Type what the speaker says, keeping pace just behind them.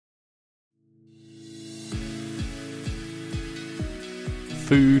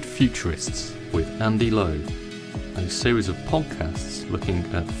Food Futurists with Andy Lowe, a series of podcasts looking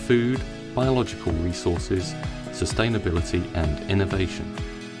at food, biological resources, sustainability and innovation.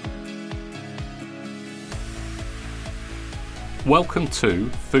 Welcome to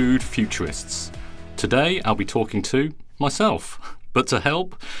Food Futurists. Today I'll be talking to myself, but to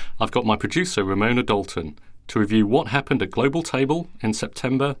help I've got my producer Ramona Dalton to review what happened at Global Table in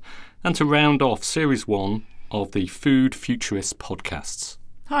September and to round off Series 1 of the Food Futurists podcasts.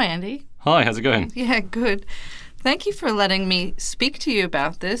 Hi, Andy. Hi, how's it going? Yeah, good. Thank you for letting me speak to you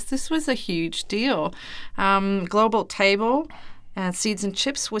about this. This was a huge deal. Global Table Seeds and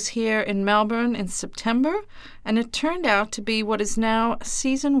Chips was here in Melbourne in September, and it turned out to be what is now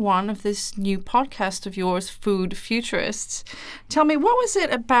Season 1 of this new podcast of yours, Food Futurists. Tell me, what was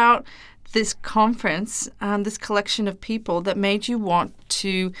it about this conference, this collection of people, that made you want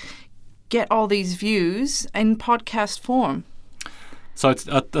to get all these views in podcast form? So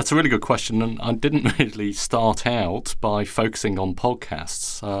that's a really good question, and I didn't really start out by focusing on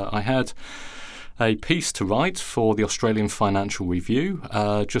podcasts. I had a piece to write for the Australian Financial Review,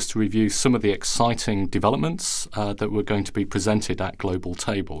 just to review some of the exciting developments that were going to be presented at Global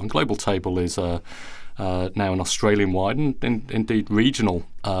Table. And Global Table is now an Australian-wide and indeed regional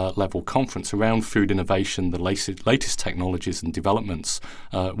level conference around food innovation, the latest technologies and developments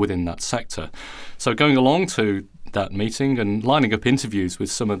within that sector. So going along to that meeting and lining up interviews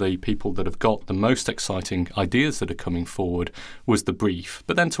with some of the people that have got the most exciting ideas that are coming forward was the brief.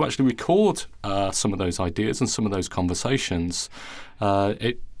 But then to actually record some of those ideas and some of those conversations,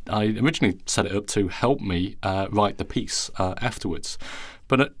 I originally set it up to help me write the piece afterwards.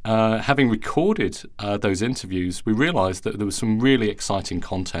 But having recorded those interviews, we realised that there was some really exciting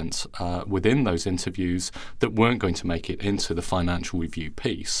content within those interviews that weren't going to make it into the Financial Review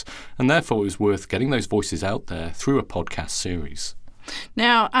piece. And therefore, it was worth getting those voices out there through a podcast series.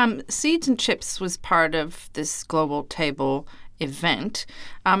 Now, Seeds and Chips was part of this Global Table event.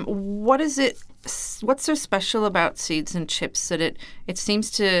 What's so special about Seeds and Chips that it seems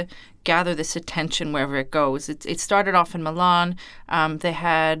to gather this attention wherever it goes? It started off in Milan. They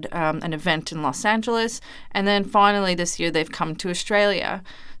had an event in Los Angeles. And then finally this year they've come to Australia.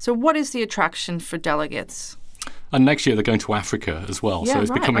 So what is the attraction for delegates? And next year they're going to Africa as well. Yeah, so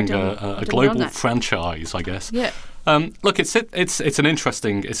it's right. becoming a global franchise, I guess. Yeah. Look, it's an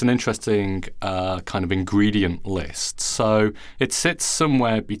interesting kind of ingredient list. So it sits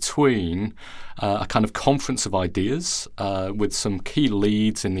somewhere between a kind of conference of ideas with some key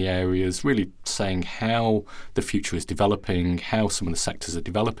leads in the areas, really saying how the future is developing, how some of the sectors are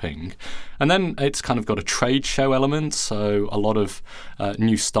developing. And then it's kind of got a trade show element, so a lot of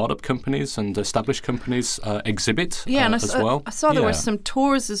new startup companies and established companies exhibit as well. I saw there were some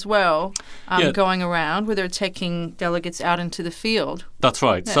tours as well going around where they're taking delegates out into the field. That's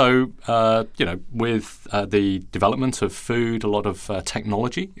right. Yeah. So, with the development of food, a lot of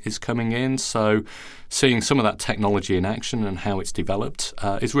technology is coming in. So seeing some of that technology in action and how it's developed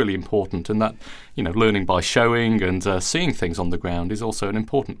is really important. And that, learning by showing and seeing things on the ground is also an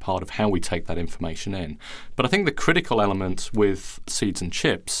important part of how we take that information in. But I think the critical element with Seeds and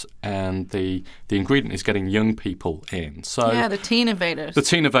Chips and the ingredient is getting young people in. So the Teennovators. The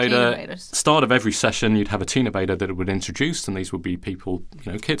Teennovator. Start of every session, you'd have a Teennovator that it would introduce, and these would be people,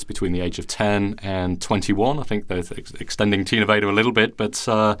 kids between the age of 10 and 21. I think they're extending Teennovator a little bit, but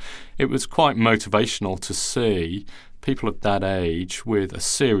it was quite motivational to see people of that age with a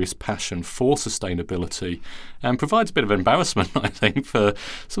serious passion for sustainability, and provides a bit of embarrassment, I think, for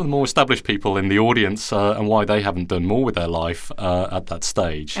some of the more established people in the audience and why they haven't done more with their life at that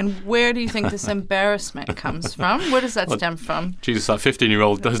stage. And where do you think this embarrassment comes from? Where does that stem from? Jesus, that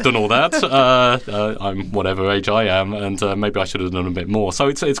 15-year-old has done all that. I'm whatever age I am, and maybe I should have done a bit more.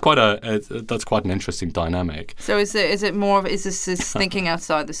 So that's quite an interesting dynamic. So is this thinking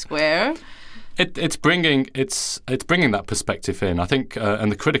outside the square? It's bringing that perspective in, I think,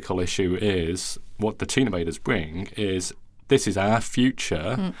 and the critical issue is what the Teennovators bring is this is our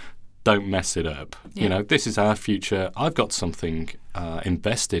future. Don't mess it up. Yeah. This is our future. I've got something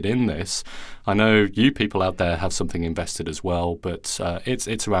invested in this. I know you people out there have something invested as well, but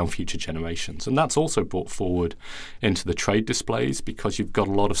it's around future generations. And that's also brought forward into the trade displays because you've got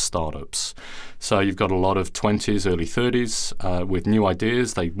a lot of startups. So you've got a lot of 20s, early 30s with new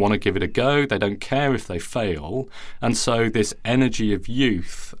ideas. They want to give it a go. They don't care if they fail. And so this energy of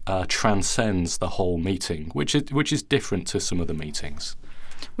youth transcends the whole meeting, which is different to some of the meetings.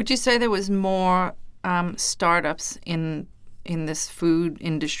 Would you say there was more startups in this food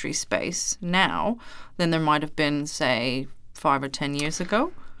industry space now than there might have been, say, 5 or 10 years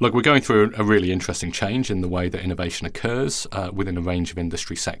ago? Look, we're going through a really interesting change in the way that innovation occurs within a range of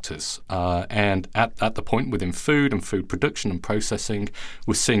industry sectors. And at the point within food and food production and processing,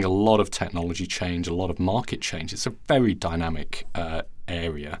 we're seeing a lot of technology change, a lot of market change. It's a very dynamic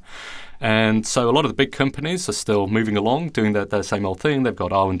area. And so a lot of the big companies are still moving along, doing their same old thing. They've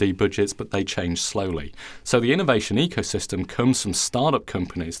got R&D budgets, but they change slowly. So the innovation ecosystem comes from startup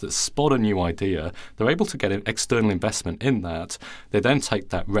companies that spot a new idea. They're able to get external investment in that. They then take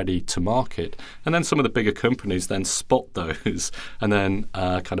that ready to market. And then some of the bigger companies then spot those and then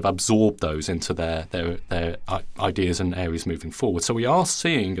kind of absorb those into their ideas and areas moving forward. So we are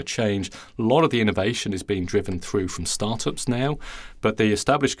seeing a change. A lot of the innovation is being driven through from startups now, but the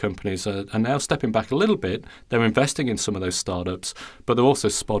established companies are now stepping back a little bit. They're investing in some of those startups, but they're also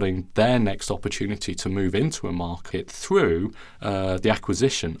spotting their next opportunity to move into a market through the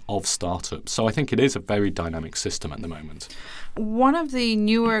acquisition of startups. So I think it is a very dynamic system at the moment. One of the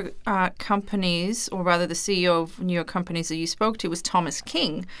newer companies, or rather the CEO of newer companies that you spoke to, was Thomas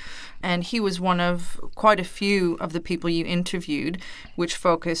King. And he was one of quite a few of the people you interviewed, which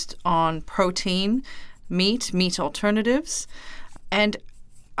focused on protein, meat alternatives. And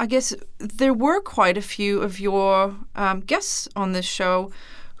I guess there were quite a few of your guests on this show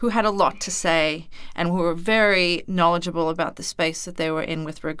who had a lot to say and who were very knowledgeable about the space that they were in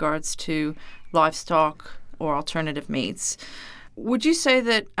with regards to livestock or alternative meats. Would you say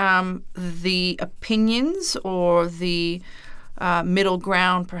that the opinions or the middle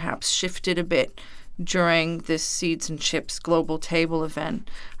ground perhaps shifted a bit during this Seeds and Chips Global Table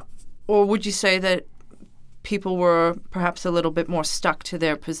event? Or would you say that people were perhaps a little bit more stuck to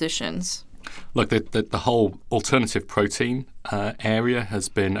their positions? Look, the whole alternative protein area has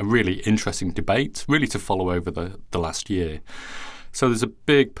been a really interesting debate, really to follow over the last year. So there's a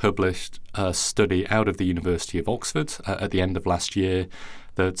big published study out of the University of Oxford at the end of last year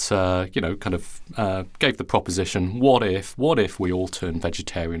that gave the proposition: what if we all turn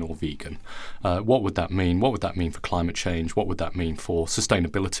vegetarian or vegan? What would that mean? What would that mean for climate change? What would that mean for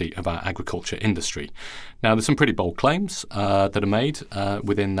sustainability of our agriculture industry? Now, there's some pretty bold claims that are made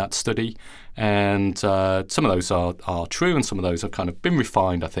within that study, and some of those are true, and some of those have kind of been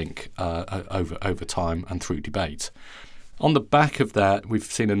refined, I think, over time and through debate. On the back of that, we've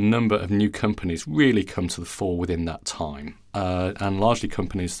seen a number of new companies really come to the fore within that time, and largely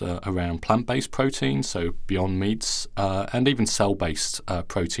companies around plant-based protein, so Beyond Meats, and even cell-based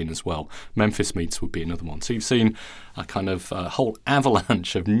protein as well. Memphis Meats would be another one. So you've seen a kind of whole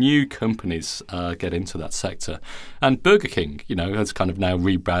avalanche of new companies get into that sector. And Burger King, has kind of now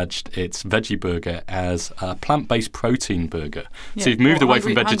rebadged its veggie burger as a plant-based protein burger. Yeah. So you've moved away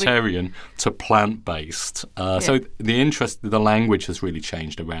from vegetarian to plant-based. So the language has really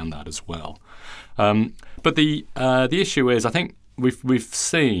changed around that as well. But the issue is, I think we've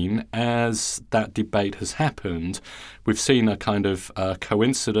seen, as that debate has happened, we've seen a kind of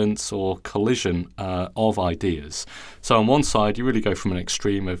coincidence or collision of ideas. So on one side, you really go from an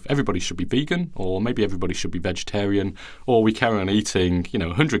extreme of everybody should be vegan, or maybe everybody should be vegetarian, or we carry on eating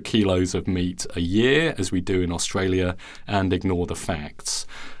 100 kilos of meat a year, as we do in Australia, and ignore the facts.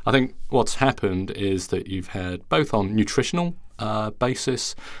 I think what's happened is that you've had both on nutritional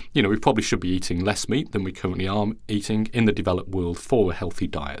basis, we probably should be eating less meat than we currently are eating in the developed world for a healthy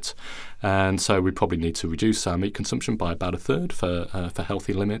diet. And so we probably need to reduce our meat consumption by about a third for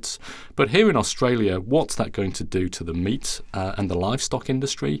healthy limits. But here in Australia, what's that going to do to the meat and the livestock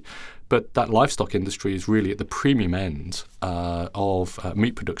industry? But that livestock industry is really at the premium end of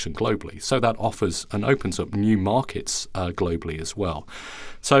meat production globally. So that offers and opens up new markets globally as well.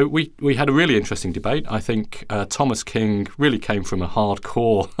 So we had a really interesting debate. I think Thomas King really came from a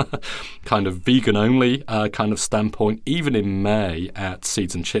hardcore kind of vegan-only kind of standpoint, even in May at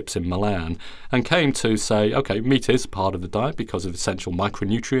Seeds and Chips in Milan, and came to say, okay, meat is part of the diet because of essential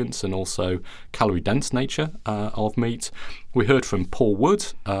micronutrients and also calorie-dense nature of meat. We heard from Paul Wood,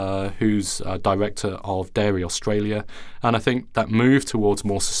 who's director of Dairy Australia, and I think that move towards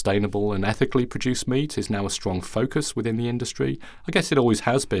more sustainable and ethically produced meat is now a strong focus within the industry. I guess it always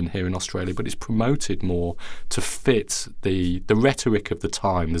has been here in Australia, but it's promoted more to fit the rhetoric of the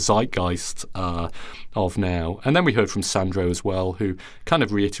time, the zeitgeist of now. And then we heard from Sandro as well, who kind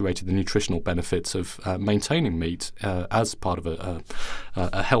of reiterated the nutritional benefits of maintaining meat as part of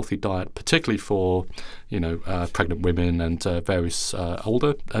a healthy diet, particularly for pregnant women and various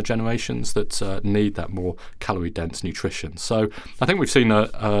older generations that need that more calorie-dense nutrition. So I think we've seen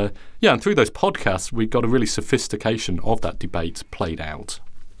and through those podcasts, we got a really sophistication of that debate played out.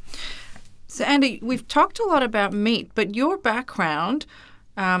 So Andy, we've talked a lot about meat, but your background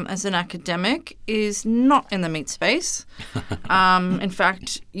as an academic is not in the meat space. In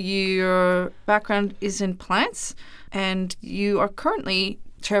fact, your background is in plants, and you are currently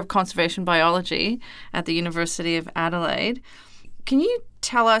Chair of Conservation Biology at the University of Adelaide. Can you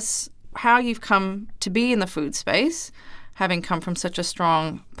tell us how you've come to be in the food space, having come from such a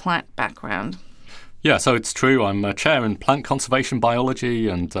strong plant background? Yeah, so it's true. I'm a chair in plant conservation biology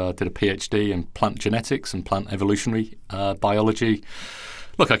and did a PhD in plant genetics and plant evolutionary biology.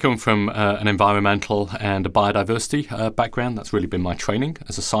 Look, I come from an environmental and a biodiversity background. That's really been my training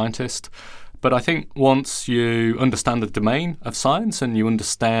as a scientist. But I think once you understand the domain of science and you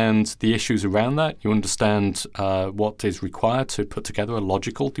understand the issues around that, you understand what is required to put together a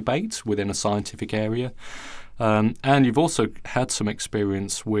logical debate within a scientific area, and you've also had some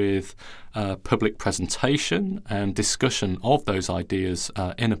experience with public presentation and discussion of those ideas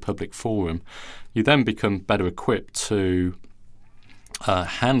in a public forum, you then become better equipped to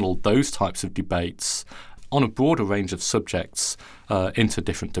handle those types of debates on a broader range of subjects into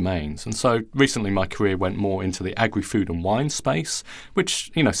different domains. And so recently my career went more into the agri-food and wine space,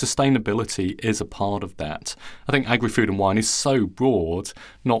 which, sustainability is a part of that. I think agri-food and wine is so broad,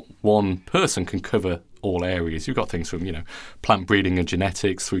 not one person can cover all areas. You've got things from, plant breeding and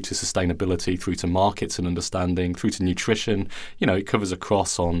genetics through to sustainability, through to markets and understanding, through to nutrition. It covers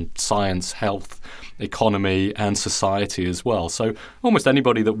across on science, health, economy and society as well. So almost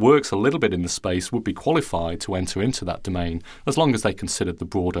anybody that works a little bit in the space would be qualified to enter into that domain as long as they considered the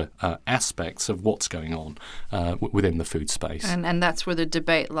broader aspects of what's going on within the food space. And that's where the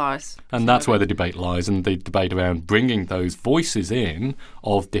debate lies. And that's where the debate lies, and the debate around bringing those voices in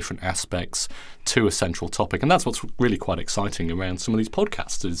of different aspects to a central topic. And that's what's really quite exciting around some of these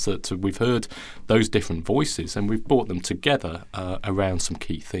podcasts, is that we've heard those different voices and we've brought them together around some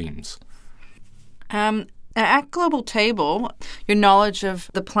key themes. At Global Table, your knowledge of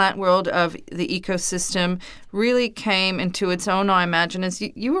the plant world, of the ecosystem, really came into its own, I imagine, as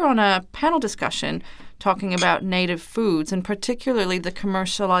you were on a panel discussion talking about native foods, and particularly the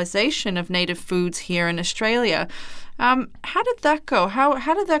commercialization of native foods here in Australia. How did that go?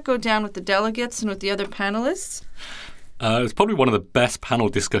 How did that go down with the delegates and with the other panelists? It was probably one of the best panel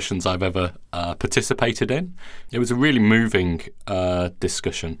discussions I've ever participated in. It was a really moving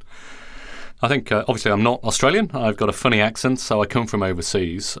discussion. I think, obviously, I'm not Australian. I've got a funny accent, so I come from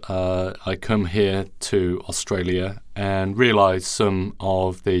overseas. I come here to Australia and realise some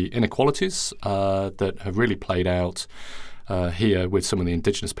of the inequalities that have really played out here with some of the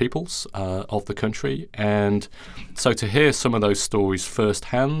Indigenous peoples of the country. And so to hear some of those stories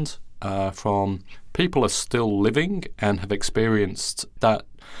firsthand from people who are still living and have experienced that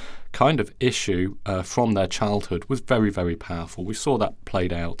kind of issue from their childhood was very, very powerful. We saw that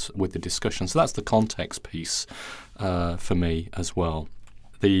played out with the discussion. So that's the context piece for me as well.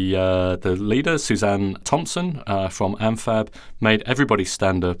 The leader, Suzanne Thompson from AmFab, made everybody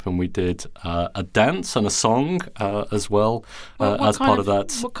stand up, and we did a dance and a song as well as part of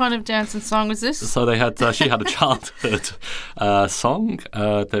that. What kind of dance and song was this? So they had she had a childhood song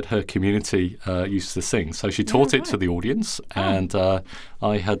that her community used to sing. So she taught it to the audience, and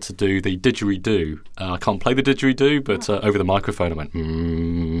I had to do the didgeridoo. I can't play the didgeridoo, but over the microphone I went,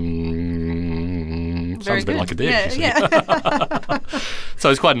 sounds a bit like a dig. Yeah. So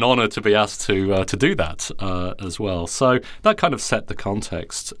it's quite an honour to be asked to do that as well. So that kind of set the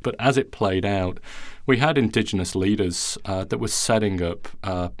context. But as it played out, we had Indigenous leaders that were setting up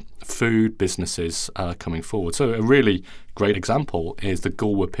food businesses coming forward. So a really great example is the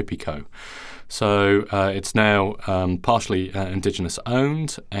Goolwa Pipico. So it's now partially Indigenous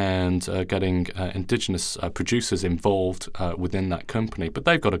owned and getting Indigenous producers involved within that company. But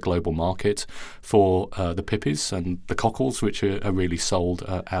they've got a global market for the pippies and the cockles, which are really sold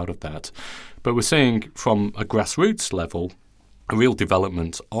out of that. But we're seeing from a grassroots level a real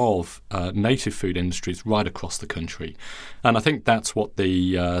development of native food industries right across the country. And I think that's what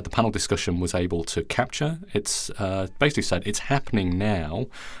the panel discussion was able to capture. It's basically said it's happening now.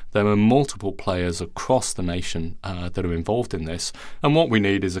 There are multiple players across the nation that are involved in this. And what we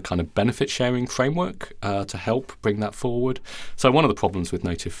need is a kind of benefit sharing framework to help bring that forward. So one of the problems with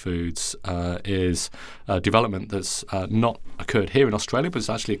native foods is development that's not occurred here in Australia, but it's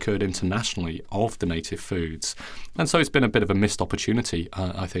actually occurred internationally of the native foods. And so it's been a bit of a missed vast opportunity,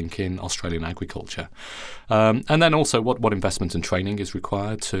 I think, in Australian agriculture. And then also what investment and training is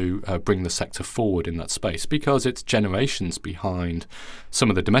required to bring the sector forward in that space, because it's generations behind some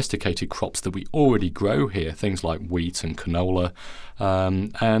of the domesticated crops that we already grow here, things like wheat and canola.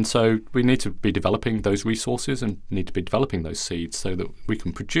 And so we need to be developing those resources and need to be developing those seeds so that we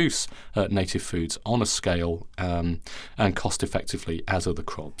can produce native foods on a scale and cost effectively as other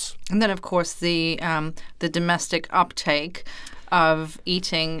crops. And then, of course, the domestic uptake of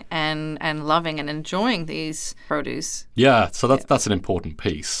eating and loving and enjoying these produce. Yeah, so that's an important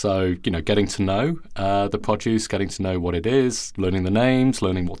piece. So, getting to know the produce, getting to know what it is, learning the names,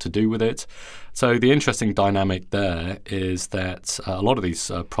 learning what to do with it. So the interesting dynamic there is that a lot of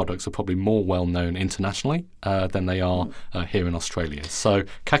these products are probably more well known internationally than they are here in Australia. So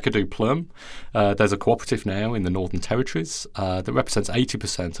Kakadu plum, there's a cooperative now in the Northern Territories that represents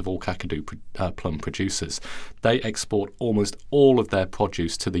 80% of all Kakadu plum producers. They export almost all of their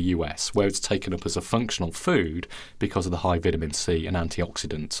produce to the US, where it's taken up as a functional food because of the high vitamin C and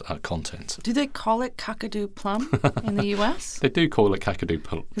antioxidant content. Do they call it Kakadu plum in the US? They do call it Kakadu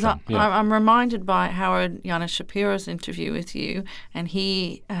plum. I'm reminded by Howard Yana Shapiro's interview with you, and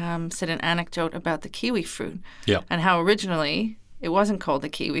he said an anecdote about the kiwi fruit and how originally it wasn't called the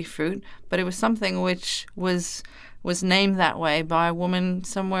kiwi fruit, but it was something which was named that way by a woman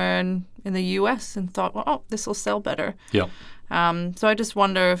somewhere in the U.S. and thought, well, this will sell better. Yeah. So I just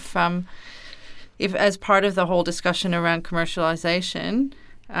wonder if as part of the whole discussion around commercialization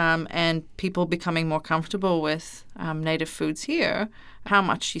and people becoming more comfortable with native foods here, how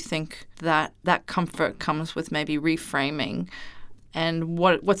much you think that comfort comes with maybe reframing, and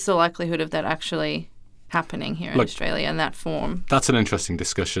what's the likelihood of that actually happening here in Australia in that form? That's an interesting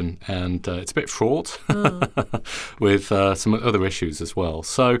discussion, and it's a bit fraught with some other issues as well.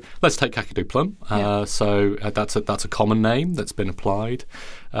 So let's take Kakadu plum. So that's a common name that's been applied.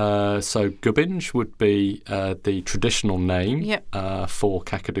 So Gubbinge would be the traditional name for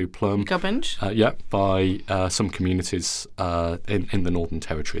Kakadu plum. Gubbinge? By some communities in the Northern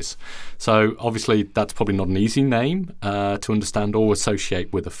Territories. So obviously that's probably not an easy name to understand or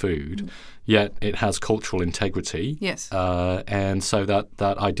associate with a food. Yet it has cultural integrity. Yes. And so that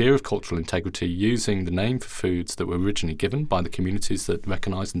idea of cultural integrity, using the name for foods that were originally given by the communities that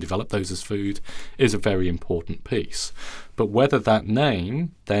recognise and develop those as food, is a very important piece. But whether that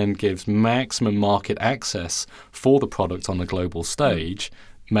name then gives maximum market access for the product on the global stage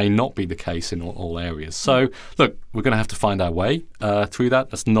may not be the case in all areas. So, look, we're going to have to find our way through that.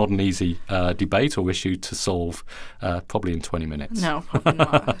 That's not an easy debate or issue to solve probably in 20 minutes. No, probably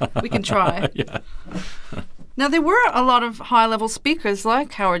not. We can try. Now, there were a lot of high-level speakers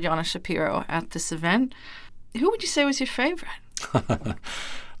like Howard Yana Shapiro at this event. Who would you say was your favourite?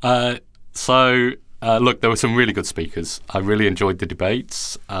 Look, there were some really good speakers. I really enjoyed the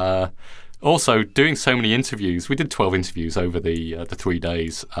debates. Also, doing so many interviews, we did 12 interviews over the 3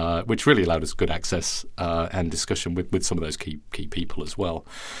 days, which really allowed us good access and discussion with some of those key people as well.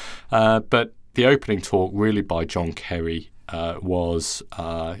 But the opening talk, really by John Kerry, was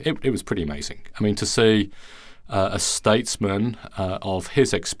pretty amazing. I mean, to see a statesman of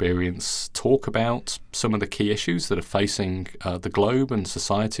his experience talk about some of the key issues that are facing the globe and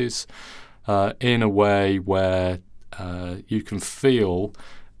societies in a way where you can feel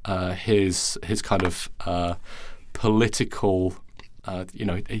his kind of political,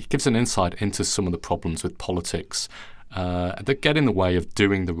 he gives an insight into some of the problems with politics that get in the way of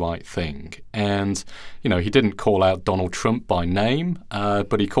doing the right thing. And, he didn't call out Donald Trump by name,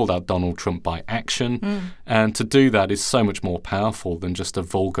 but he called out Donald Trump by action. And to do that is so much more powerful than just a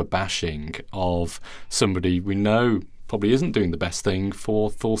vulgar bashing of somebody we know probably isn't doing the best thing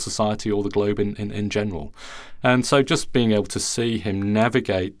for society or the globe in general. And so just being able to see him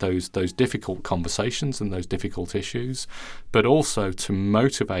navigate those difficult conversations and those difficult issues, but also to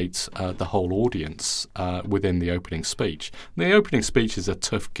motivate the whole audience within the opening speech. The opening speech is a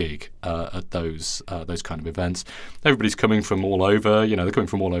tough gig at those kind of events. Everybody's coming from all over, they're coming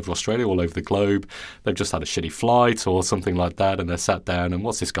from all over Australia, all over the globe. They've just had a shitty flight or something like that, and they're sat down, and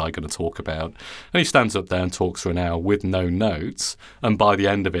what's this guy going to talk about? And he stands up there and talks for an hour with no notes, and by the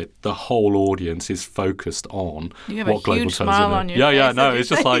end of it, the whole audience is focused on what global smile on your face. It's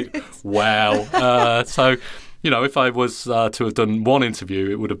just like, wow. So, if I was to have done one interview,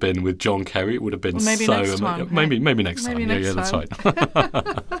 it would have been with John Kerry. It would have been maybe next time. Maybe next time. That's right.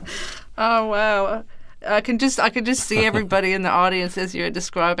 Oh, wow. I can just see everybody in the audience as you're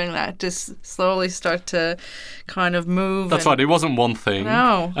describing that just slowly start to kind of move. That's right. It wasn't one thing.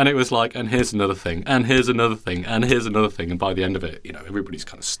 No. And it was like, and here's another thing, and here's another thing, and here's another thing. And by the end of it, everybody's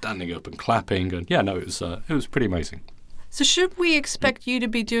kind of standing up and clapping. And it was pretty amazing. So should we expect you to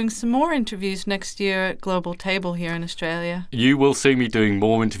be doing some more interviews next year at Global Table here in Australia? You will see me doing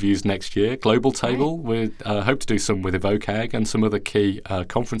more interviews next year. Global Table, we hope to do some with EvokeAg and some other key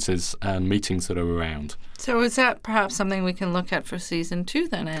conferences and meetings that are around. So is that perhaps something we can look at for season 2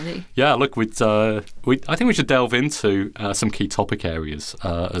 then, Andy? Yeah, look, I think we should delve into some key topic areas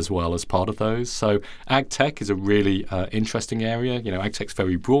as well as part of those. So ag tech is a really interesting area. You know, ag tech's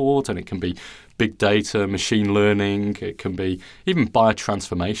very broad, and it can be big data, machine learning. It can be even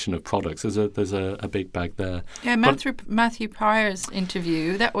biotransformation of products. There's a big bag there. Yeah, Matthew Pryor's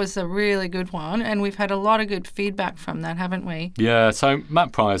interview, that was a really good one, and we've had a lot of good feedback from that, haven't we? Yeah, so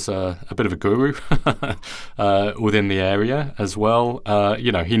Matt Pryor's a bit of a guru within the area as well.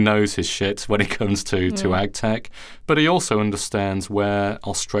 You know, he knows his shit when it comes to ag tech, but he also understands where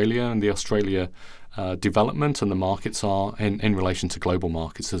Australia and the Australia development and the markets are in relation to global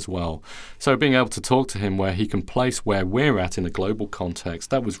markets as well. So being able to talk to him where he can place where we're at in a global context,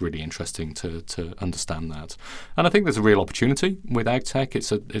 that was really interesting to understand that. And I think there's a real opportunity with ag tech.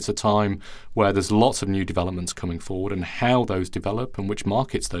 It's a time where there's lots of new developments coming forward, and how those develop and which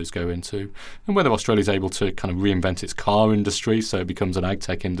markets those go into, and whether Australia's able to kind of reinvent its car industry so it becomes an ag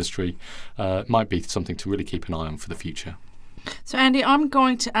tech industry might be something to really keep an eye on for the future. So, Andy, I'm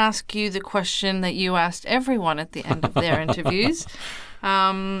going to ask you the question that you asked everyone at the end of their interviews.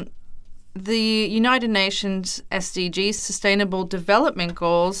 The United Nations SDGs, Sustainable Development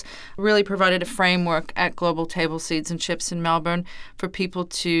Goals, really provided a framework at Global Table Seeds and Chips in Melbourne for people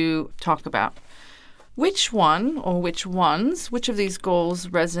to talk about. Which one or which ones, which of these goals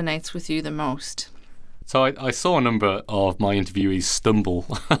resonates with you the most? So I saw a number of my interviewees stumble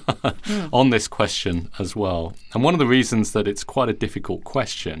on this question as well. And one of the reasons that it's quite a difficult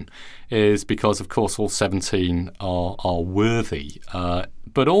question is because, of course, all 17 are worthy,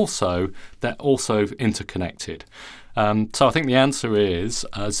 but also they're also interconnected. So I think the answer is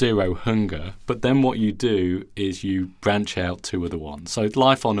zero hunger, but then what you do is you branch out to other ones. So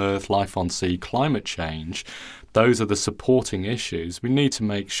life on Earth, life on sea, climate change, those are the supporting issues. We need to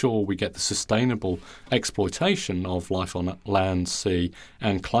make sure we get the sustainable exploitation of life on land, sea,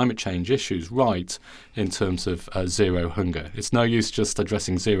 and climate change issues right in terms of zero hunger. It's no use just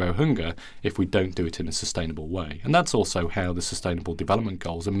addressing zero hunger if we don't do it in a sustainable way. And that's also how the Sustainable Development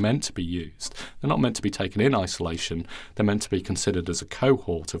Goals are meant to be used. They're not meant to be taken in isolation. They're meant to be considered as a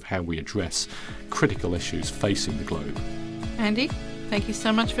cohort of how we address critical issues facing the globe. Andy, thank you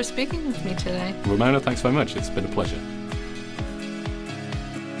so much for speaking with me today. Ramona, thanks very much. It's been a pleasure.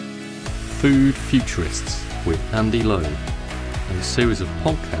 Food Futurists with Andy Lowe, a series of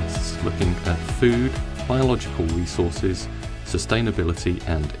podcasts looking at food, biological resources, sustainability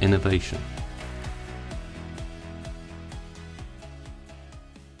and innovation.